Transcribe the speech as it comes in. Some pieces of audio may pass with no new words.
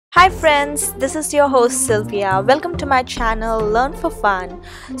Hi friends, this is your host Sylvia. Welcome to my channel Learn for Fun.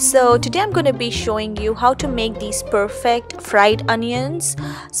 So today I'm going to be showing you how to make these perfect fried onions,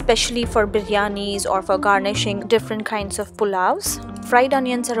 especially for biryanis or for garnishing different kinds of pulaus. Fried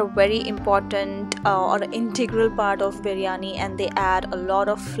onions are a very important or integral part of biryani, and they add a lot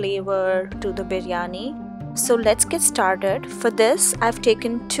of flavor to the biryani. So let's get started. For this, I've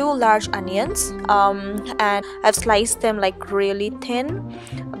taken 2 large onions and I've sliced them like really thin,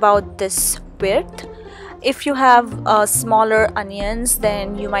 about this width. If you have smaller onions,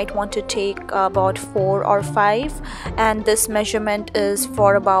 then you might want to take about 4 or 5, and this measurement is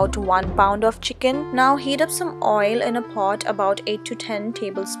for about 1 pound of chicken. Now heat up some oil in a pot, about 8 to 10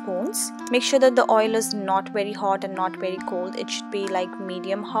 tablespoons. Make sure that the oil is not very hot and not very cold. It should be like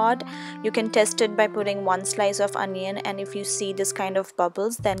medium hot. You can test it by putting 1 slice of onion, and if you see this kind of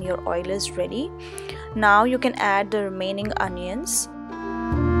bubbles, then your oil is ready. Now you can add the remaining onions.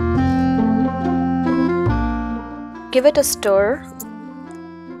 Give it a stir.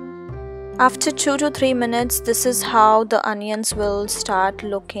 After 2 to 3 minutes, this is how the onions will start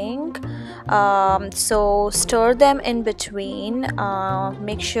looking. So stir them in between.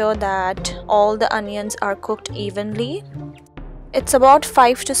 Make sure that all the onions are cooked evenly. It's about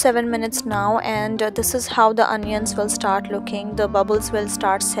 5 to 7 minutes now, and this is how the onions will start looking. The bubbles will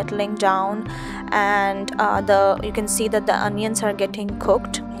start settling down, and you can see that the onions are getting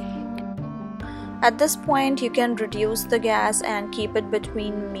cooked. At this point, you can reduce the gas and keep it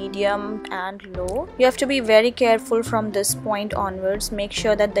between medium and low. You have to be very careful from this point onwards. Make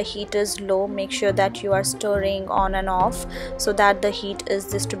sure that the heat is low. Make sure that you are stirring on and off so that the heat is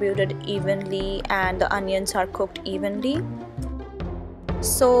distributed evenly and the onions are cooked evenly.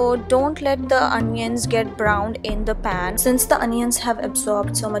 So don't let the onions get browned in the pan. Since the onions have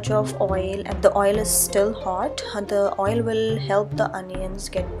absorbed so much of oil and the oil is still hot, the oil will help the onions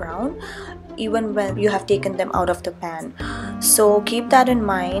get brown even when you have taken them out of the pan. So keep that in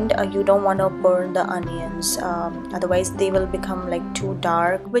mind. You don't want to burn the onions, otherwise they will become like too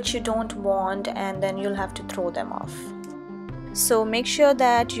dark, which you don't want, and then you'll have to throw them off. So make sure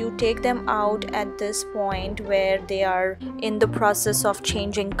that you take them out at this point where they are in the process of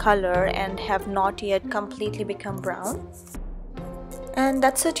changing color and have not yet completely become brown. And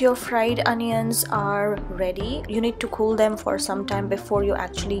that's it, your fried onions are ready. You need to cool them for some time before you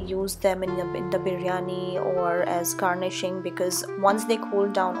actually use them in the biryani or as garnishing, because once they cool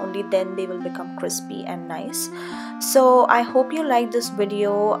down, only then they will become crispy and nice. So I hope you liked this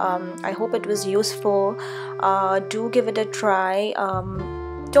video. I hope it was useful. Do give it a try.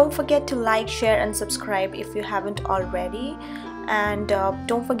 Don't forget to like, share and subscribe if you haven't already, and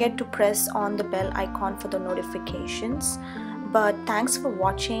don't forget to press on the bell icon for the notifications. But thanks for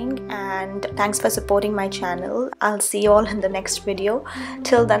watching and thanks for supporting my channel. I'll see you all in the next video.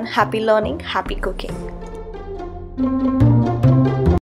 Till then, happy learning, happy cooking.